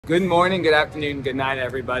Good morning, good afternoon, good night,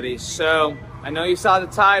 everybody. So, I know you saw the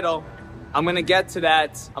title. I'm gonna get to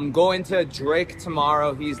that. I'm going to Drake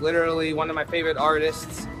tomorrow. He's literally one of my favorite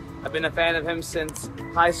artists. I've been a fan of him since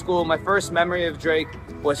high school. My first memory of Drake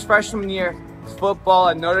was freshman year football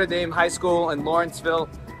at Notre Dame High School in Lawrenceville.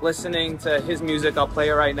 Listening to his music, I'll play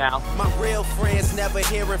it right now. My real friends never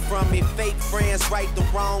hearing from me. Fake friends write the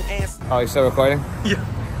wrong answer. Oh, you still recording? Yeah.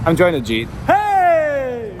 I'm joining Jeet.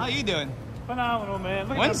 Hey! How you doing? Phenomenal, man.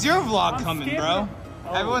 When's your vlog I'm coming, skipping. bro?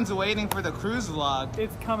 Oh. Everyone's waiting for the cruise vlog.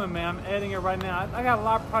 It's coming, man. I'm editing it right now. I got a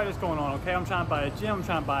lot of projects going on, okay? I'm trying to buy a gym, I'm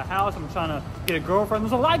trying to buy a house, I'm trying to get a girlfriend.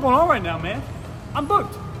 There's a lot going on right now, man. I'm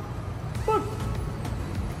booked. Booked.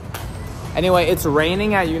 Anyway, it's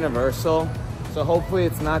raining at Universal, so hopefully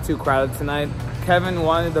it's not too crowded tonight. Kevin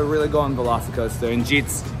wanted to really go on Velocicoaster, and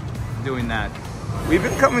Jeet's doing that. We've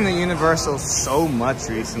been coming to Universal so much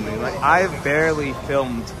recently. Like, I've barely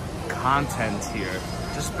filmed content here.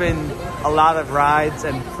 Just been a lot of rides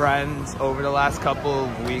and friends over the last couple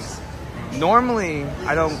of weeks. Normally,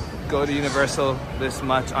 I don't go to Universal this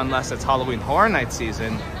much unless it's Halloween Horror Night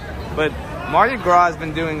season, but Mardi Gras has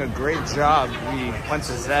been doing a great job. We went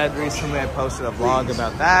to Zed recently. I posted a vlog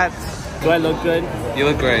about that. Do I look good? You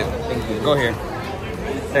look great. Thank you. Go here.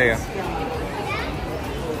 There you go.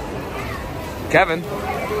 Kevin,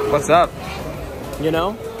 what's up? You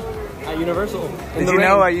know, at Universal. Did you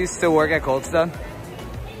know I used to work at Cold Stone?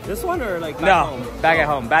 This one or like back No, home? back at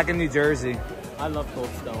home, back in New Jersey. I love Cold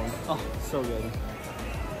Stone. Oh, so good.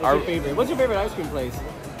 What's Are- your favorite? What's your favorite ice cream place?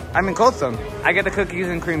 I'm in Cold Stone. I get the cookies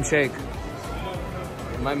and cream shake.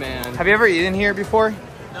 My man. Have you ever eaten here before?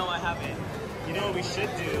 No, I haven't. You know what we should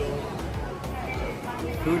do?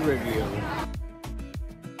 Food review.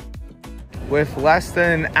 With less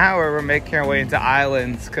than an hour, we're making our way into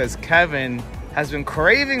Islands because Kevin has been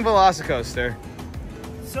craving Velocicoaster.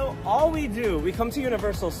 So all we do, we come to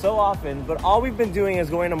Universal so often, but all we've been doing is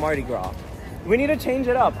going to Mardi Gras. We need to change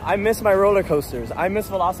it up. I miss my roller coasters. I miss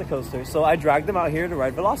Velocicoaster, so I dragged them out here to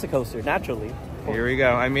ride Velocicoaster, naturally. Here we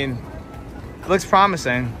go. I mean, it looks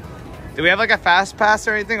promising. Do we have like a fast pass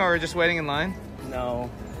or anything, or we're just waiting in line? No.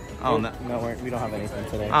 Oh no. No, we don't have anything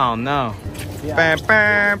today. Oh no. Yeah.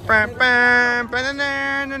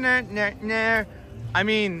 I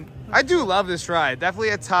mean, I do love this ride. Definitely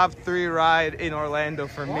a top 3 ride in Orlando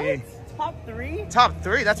for me. Top 3? Top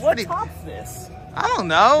 3? That's What pretty. tops this? I don't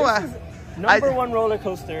know. This is number 1 roller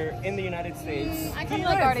coaster in the United States. I kind of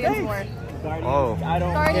like Guardians more. Guardians. Oh. I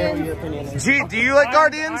don't care what your opinion is. Gee, do you like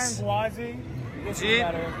Guardians? Iron Gwazi. This is Gee,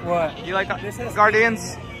 better. What? you like This is-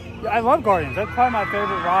 Guardians? Yeah, I love Guardians. That's probably my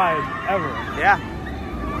favorite ride ever. Yeah.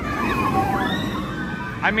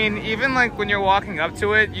 I mean, even like when you're walking up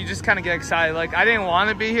to it, you just kind of get excited. Like, I didn't want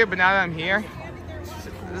to be here, but now that I'm here,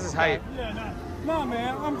 this is hype. Yeah, no,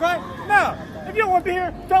 man. I'm great. No. If you don't want to be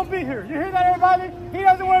here, don't be here. You hear that, everybody? He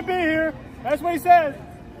doesn't want to be here. That's what he said.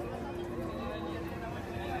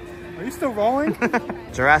 Are you still rolling?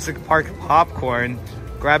 Jurassic Park popcorn,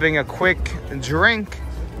 grabbing a quick drink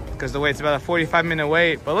because the wait's about a 45-minute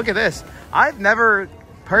wait. But look at this. I've never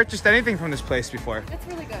purchased anything from this place before. It's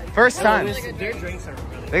really good. First time. Really good Their drink. drinks are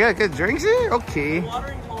really They got good drinks here? Okay.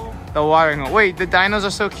 watering hole. The watering hole. Wait, the dinos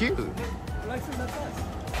are so cute. Alexis, that's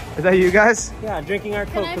us. Is that you guys? Yeah, drinking our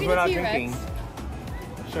Coke I because be we're the not T-Rex? drinking.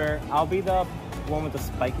 Sure, I'll be the one with the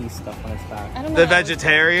spiky stuff on his back. I don't know. The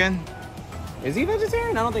vegetarian? Is he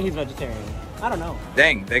vegetarian? I don't think he's vegetarian. I don't know.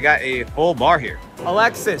 Dang, they got a full bar here.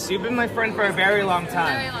 Alexis, you've been my friend for a very long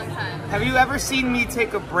time. Very long time. Have you ever seen me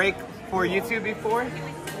take a break for YouTube before?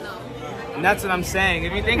 No. And that's what I'm saying.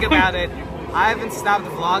 If you think about it, I haven't stopped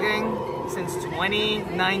vlogging since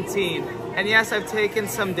 2019. And yes, I've taken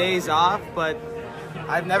some days off, but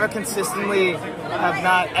I've never consistently have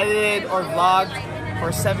not edited or vlogged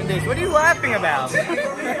for 7 days. What are you laughing about? What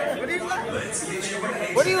are you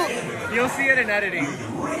laughing? What do you... You'll see it in editing.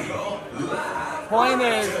 Point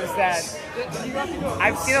is that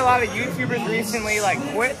I've seen a lot of YouTubers recently like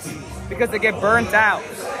quit because they get burnt out.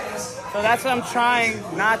 So that's what I'm trying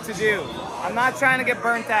not to do. I'm not trying to get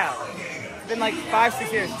burnt out. It's been like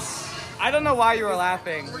 5-6 years. I don't know why you were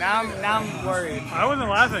laughing. Now I'm worried. I wasn't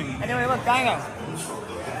laughing. Anyway, look, Dino.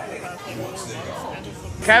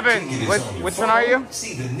 Kevin, which one are you? I'm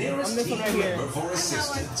this one right here.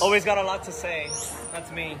 Always got a lot to say.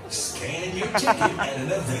 That's me. Scan your ticket at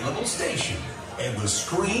an available station, and the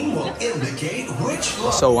screen will indicate which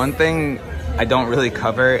flight. So one thing I don't really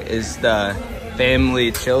cover is the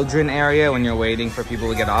family children area when you're waiting for people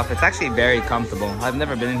to get off. It's actually very comfortable. I've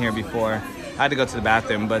never been in here before. I had to go to the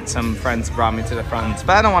bathroom, but some friends brought me to the front.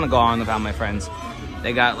 But I don't want to go on without my friends.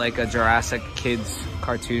 They got like a Jurassic Kids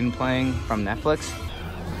cartoon playing from Netflix.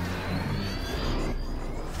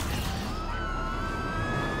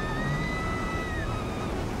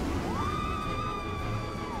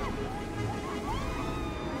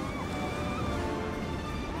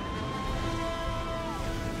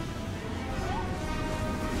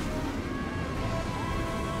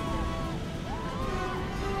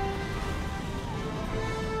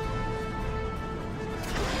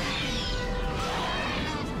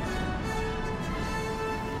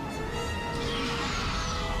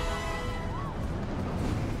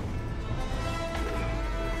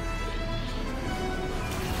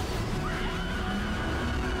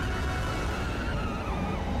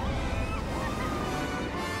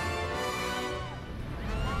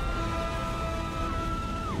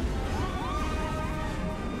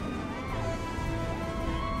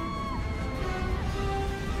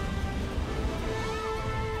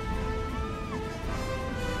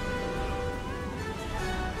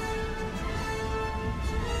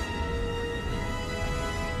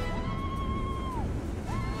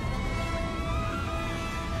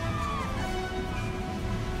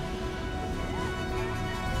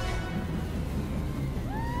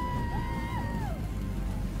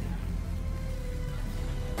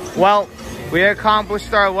 Well, we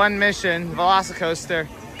accomplished our one mission, Velocicoaster.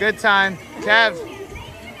 Good time. Kev,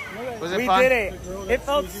 was it fun? We did it. It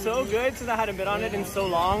felt so good since I hadn't been on it in so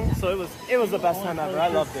long. So it was the best time ever. I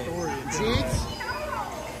loved it. Jeets,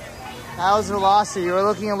 how's Velocity? You were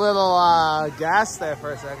looking a little gassed there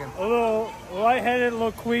for a second. A little lightheaded, a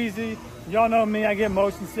little queasy. Y'all know me, I get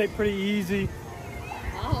motion sick pretty easy.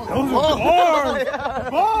 Oh.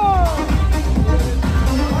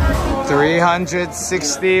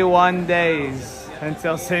 361 days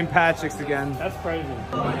until St. Patrick's again. That's crazy.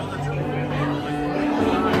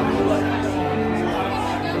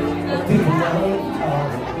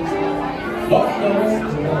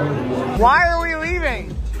 Why are we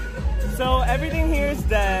leaving? So everything here is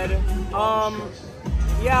dead.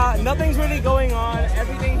 Yeah, nothing's really going on.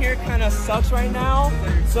 Everything here kind of sucks right now.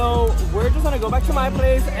 So we're just gonna go back to my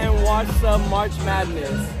place and watch some March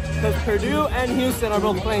Madness. Because Purdue and Houston are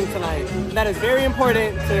both playing tonight. And that is very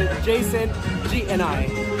important to Jason, G, and I.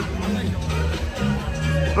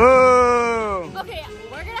 Boom! Okay,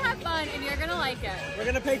 we're gonna have fun and you're gonna like it. We're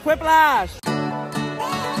gonna play Quiplash.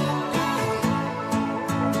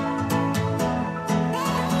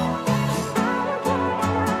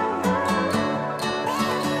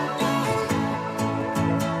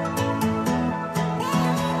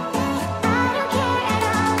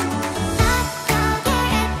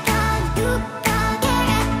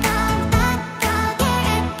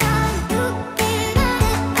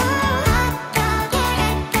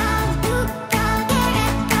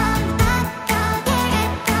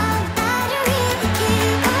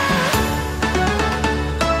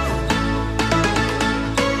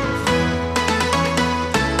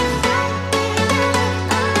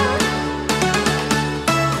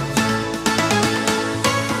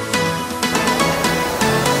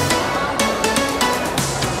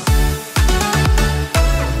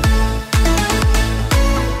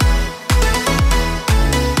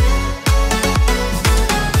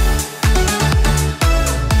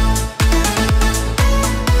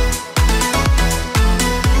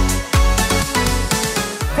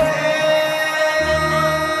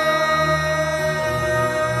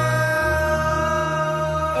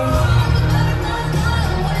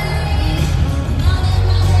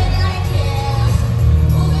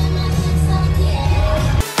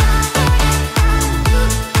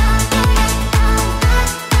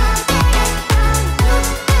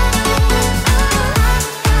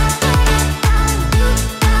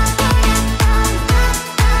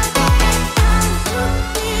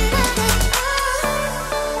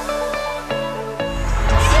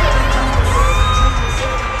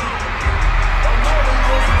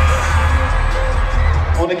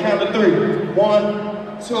 On the count of 3.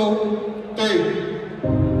 1, 2, 3.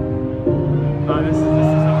 This is a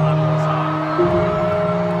popular song.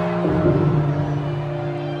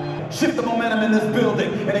 Shift the momentum in this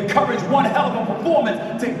building and encourage one hell of a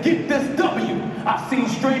performance to get this W. I've seen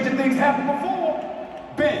stranger things happen before.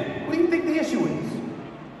 Ben, what do you think the issue is?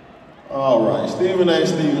 All right, Stephen A.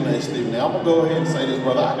 I'm gonna go ahead and say this,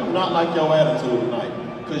 brother. I do not like your attitude tonight.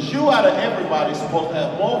 Because you out of everybody supposed to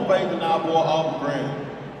have more faith than our boy Aubrey Graham.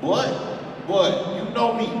 But, you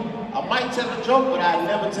know me. I might tell a joke, but I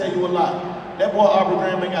never tell you a lie. That boy Aubrey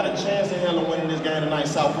Graham ain't got a chance in hell of winning this game tonight,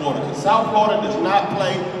 South Florida. Because South Florida does not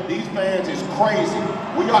play. These fans is crazy.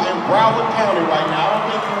 We are in Broward County right now. I don't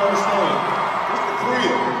think you understand. It's the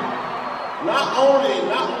crib. Not only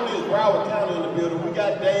is Broward County in the building, we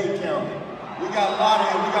got Dade County. We got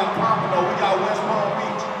Lottie, we got Pompano, we got West Palm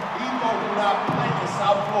Beach. These folks do not play in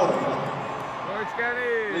South Florida.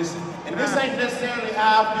 Listen, and this ain't necessarily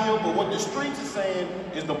how I feel, but what the streets are saying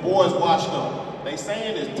is the boys washed up. They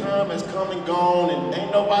saying his time has come and gone, and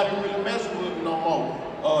ain't nobody really messing with him no more.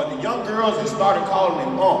 The young girls have started calling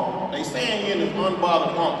him Unc. They saying he in his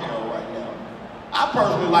unbothered Unc era right now. I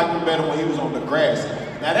personally liked him better when he was on the grass.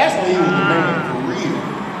 Now that's when he was the man for real.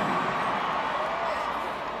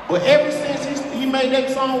 But ever since he made that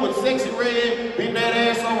song with Sexy Red, bend that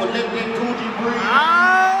ass over, let that coochie breathe.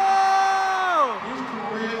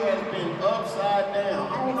 Upside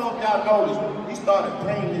down. I don't know if y'all noticed, he started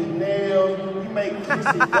painting his nails, he made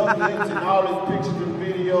kissing doublets and all his pictures and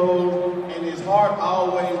videos, and his heart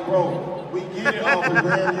always broke. We get it over,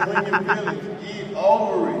 man. You in your feelings. Get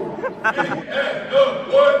over it. Hey,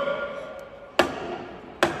 look, what?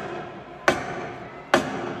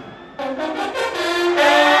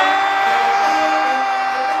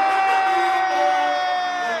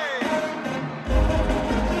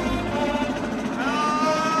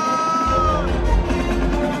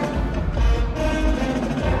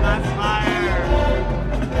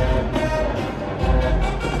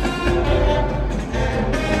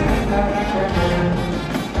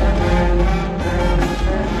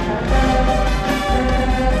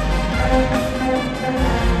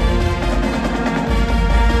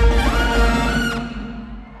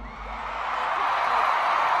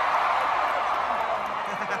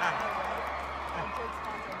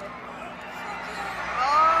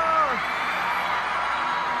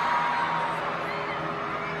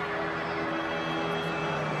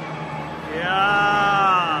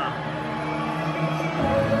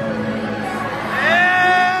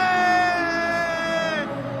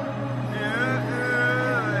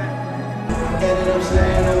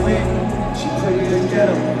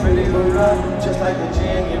 just like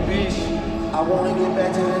Virginia Beach. I wanna get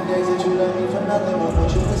back to the days that you love me for nothing but what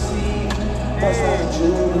you receive. Bust like a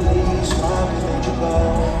Jubilee, smiles made you go.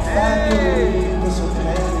 Finally, put some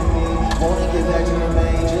pain in me. Wanna get back to the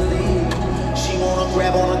major league. She wanna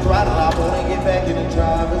grab on the throttle, I wanna get back in the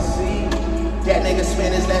driver's seat. That nigga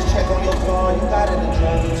spent his last check on your car, you got it and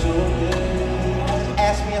drove me to a game.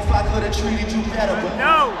 Ask me if I could have treated you better, but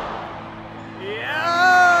No!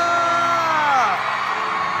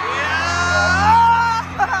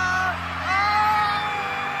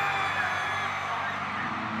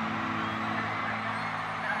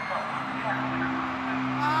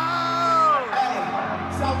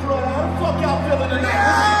 South Florida, how the fuck y'all feeling tonight?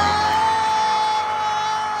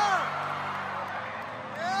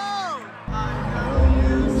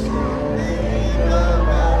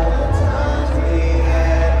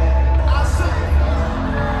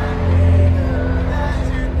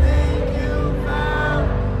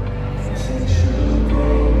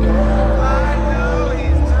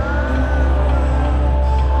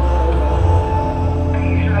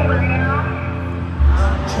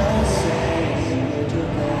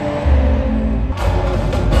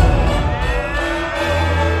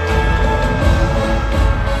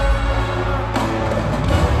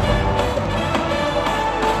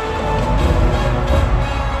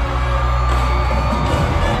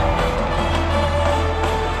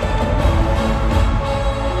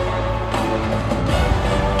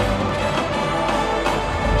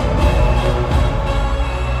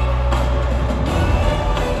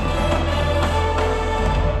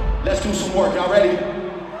 Let's do some work. Y'all ready?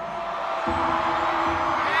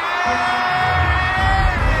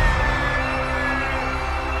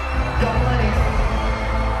 Your money.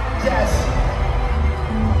 Yes.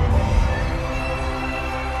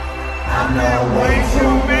 I know way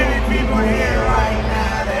too many people here right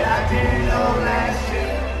now that I didn't know last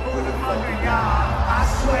year. Who the fuck we got? I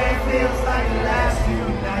swear it feels like the last few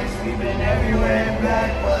nights. We've been everywhere and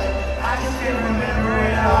back, but I just can't remember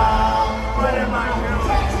it all. What am I doing?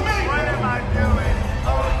 What am I doing?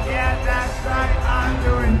 Oh yeah, that's right, I'm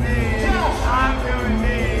doing me. I'm doing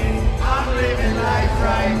me. I'm living life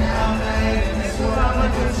right now, man. And this is what I'm gonna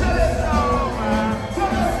do. It's over. It's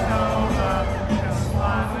over.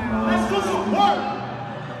 Let's do some work.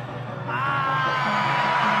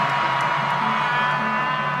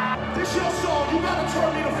 This your song, you gotta turn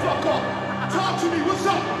me the fuck up. Talk to me, what's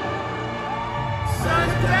up?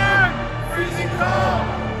 Sun's down, freezing cold.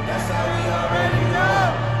 That's how we already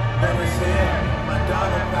know. Memories here, my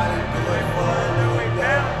daughter probably do it for a Louis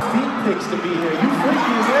Bell. Feet pics to be here, you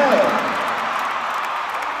freaky as hell.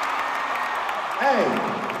 Hey,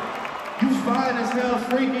 you fine as hell,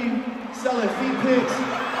 freaky, selling feet pics.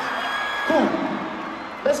 Cool.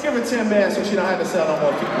 Let's give her 10 bands so she don't have to sell no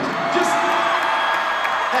more feet pics. Just,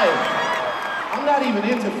 hey, I'm not even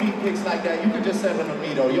into feet pics like that. You can just sell them to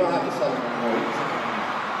me though. You don't have to sell them no more.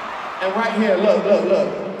 And right here, look, look,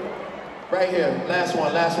 look. Right here, last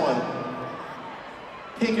one, last one.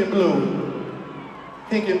 Pink and blue.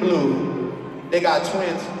 Pink and blue. They got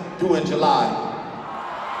twins due in July.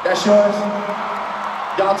 That's yours?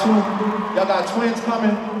 Y'all too? Y'all got twins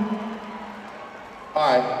coming?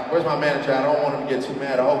 All right, where's my manager? I don't want him to get too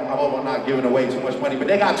mad. I hope I'm not giving away too much money, but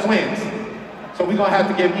they got twins. So we're gonna have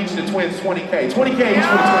to give each of the twins 20K. 20K each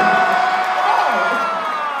for the twins.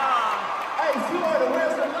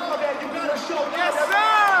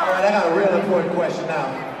 I got a real important question now.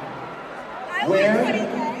 Where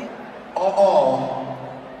are all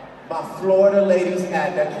my Florida ladies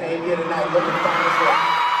at that came here tonight looking fine as hell?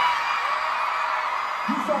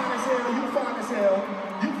 You fine as hell, you fine as hell,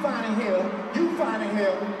 you fine as hell, you fine as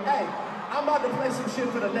hell. Hey, I'm about to play some shit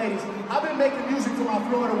for the ladies. I've been making music for my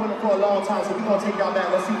Florida women for a long time, so we're gonna take y'all back.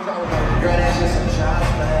 Let's see what y'all remember. Girl, that's just some shots,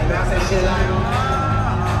 man. I say shit like,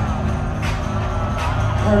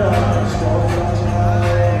 heard all the stories about you.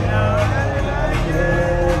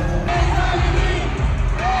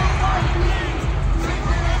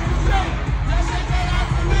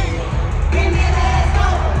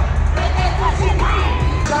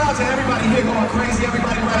 Shout out to everybody here going crazy,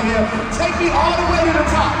 everybody right here. Take me all the way to the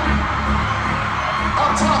top.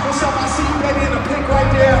 Up top, what's up? I see you baby in the pink right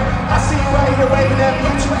there. I see you right here waving at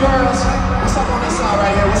me, two girls. What's up on this side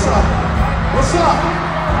right here? What's up? What's up?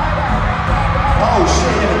 Oh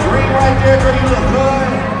shit, in the green right there, girl, you look good.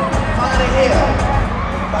 Fine in hell.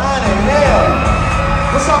 Fine in hell.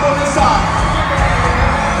 What's up on this side?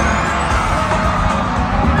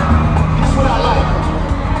 This what I like.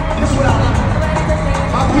 This what I like.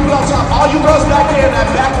 My people on top, all you girls back there in that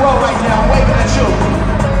back row right now, I'm waving at you.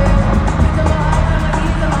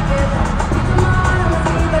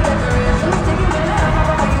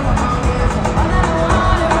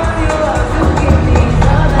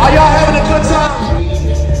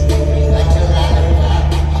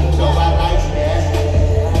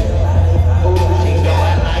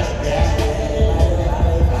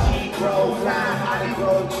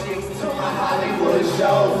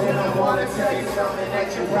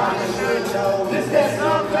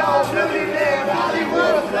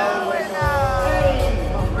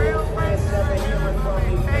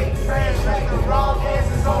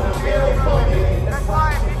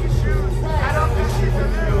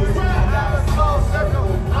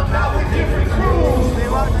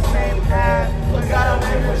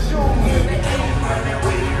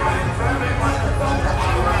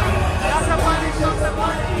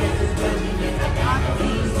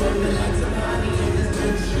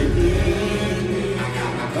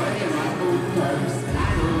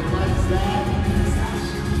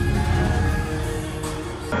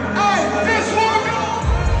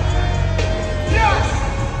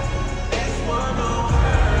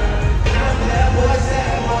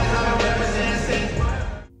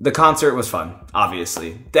 The concert was fun,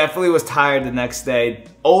 obviously. Definitely was tired the next day.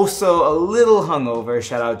 Also a little hungover.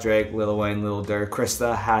 Shout out Drake, Lil Wayne, Lil Durk.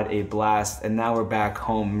 Krista had a blast, and now we're back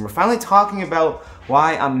home. And we're finally talking about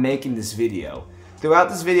why I'm making this video. Throughout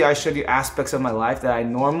this video, I showed you aspects of my life that I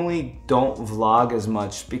normally don't vlog as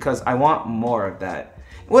much because I want more of that.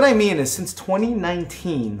 What I mean is, since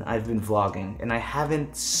 2019, I've been vlogging and I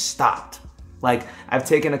haven't stopped. Like, I've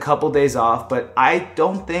taken a couple days off, but I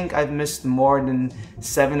don't think I've missed more than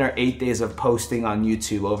 7 or 8 days of posting on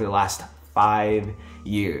YouTube over the last 5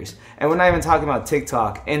 years. And we're not even talking about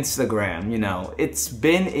TikTok, Instagram, you know. It's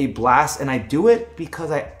been a blast, and I do it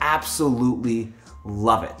because I absolutely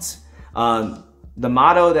love it. The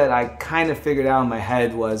motto that I kind of figured out in my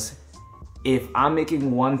head was, if I'm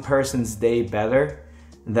making one person's day better,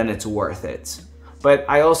 then it's worth it. But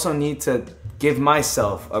I also need to give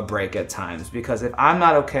myself a break at times, because if I'm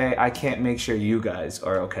not okay, I can't make sure you guys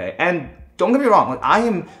are okay. And don't get me wrong, like, I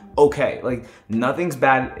am okay. Like, nothing's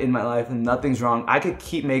bad in my life and nothing's wrong. I could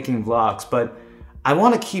keep making vlogs, but I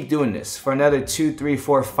want to keep doing this for another 2, 3,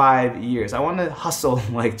 4, 5 years. I want to hustle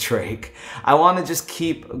like Drake. I want to just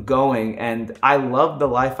keep going, and I love the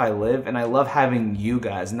life I live, and I love having you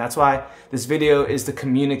guys, and that's why this video is to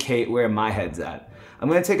communicate where my head's at. I'm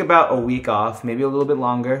gonna take about a week off, maybe a little bit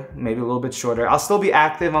longer, maybe a little bit shorter. I'll still be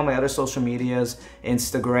active on my other social medias,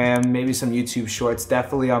 Instagram, maybe some YouTube shorts,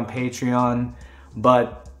 definitely on Patreon,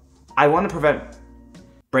 but I want to prevent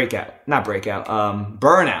burnout.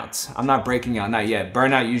 I'm not breaking out, not yet.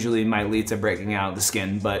 Burnout usually might lead to breaking out of the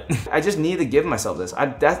skin, but I just need to give myself this. I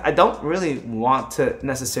don't really want to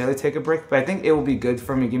necessarily take a break, but I think it will be good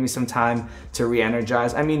for me, give me some time to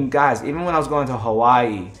re-energize. I mean, guys, even when I was going to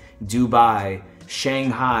Hawaii, Dubai,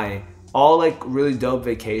 Shanghai, all like really dope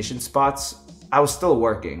vacation spots, I was still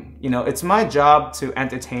working. You know, it's my job to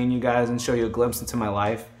entertain you guys and show you a glimpse into my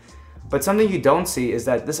life. But something you don't see is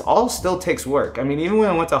that this all still takes work. I mean, even when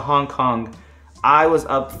I went to Hong Kong, I was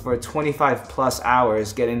up for 25+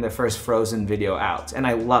 hours getting the first Frozen video out, and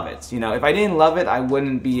I love it. You know, if I didn't love it, I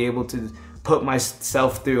wouldn't be able to put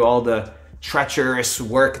myself through all the treacherous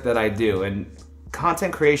work that I do. And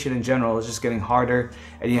content creation in general is just getting harder,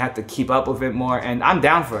 and you have to keep up with it more, and I'm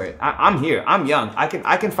down for it. I'm here, I'm young. I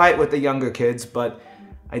can fight with the younger kids, but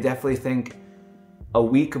I definitely think a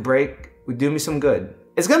week break would do me some good.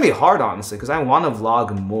 It's gonna be hard, honestly, because I want to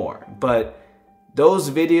vlog more, but those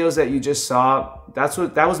videos that you just saw,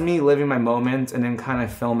 that was me living my moment and then kind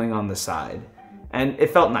of filming on the side, and it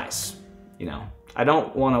felt nice. You know, I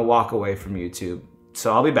don't want to walk away from YouTube,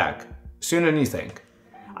 so I'll be back sooner than you think.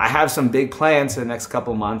 I have some big plans for the next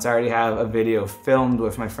couple months. I already have a video filmed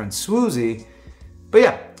with my friend Swoozy, but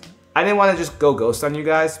yeah, I didn't want to just go ghost on you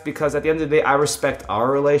guys, because at the end of the day, I respect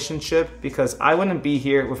our relationship, because I wouldn't be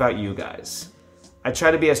here without you guys. I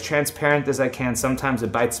try to be as transparent as I can. Sometimes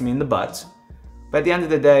it bites me in the butt. But at the end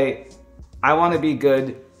of the day, I want to be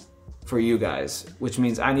good for you guys, which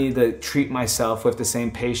means I need to treat myself with the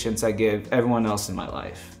same patience I give everyone else in my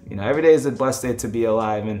life. You know, every day is a blessed day to be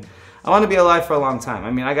alive, and I want to be alive for a long time.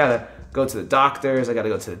 I mean, I gotta go to the doctors, I gotta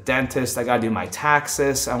go to the dentist, I gotta do my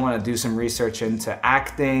taxes, I want to do some research into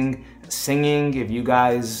acting, singing. If you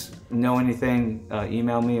guys know anything,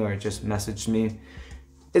 email me or just message me.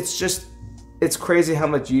 It's crazy how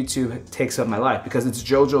much YouTube takes up my life, because it's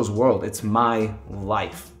JoJo's world. It's my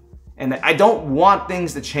life. And I don't want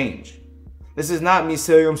things to change. This is not me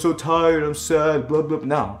saying, I'm so tired, I'm sad, blah, blah.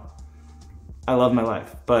 No. I love my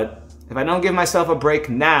life. But if I don't give myself a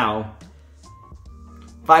break now,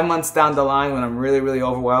 5 months down the line when I'm really, really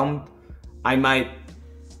overwhelmed, I might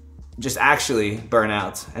just actually burn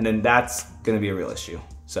out. And then that's gonna be a real issue.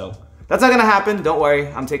 So that's not gonna happen. Don't worry.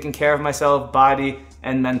 I'm taking care of myself, body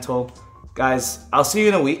and mental. Guys, I'll see you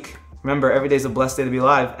in a week. Remember, every day's a blessed day to be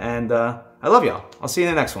alive, and I love y'all. I'll see you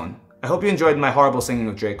in the next one. I hope you enjoyed my horrible singing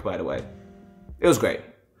with Drake, by the way. It was great.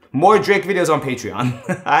 More Drake videos on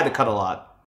Patreon. I had to cut a lot.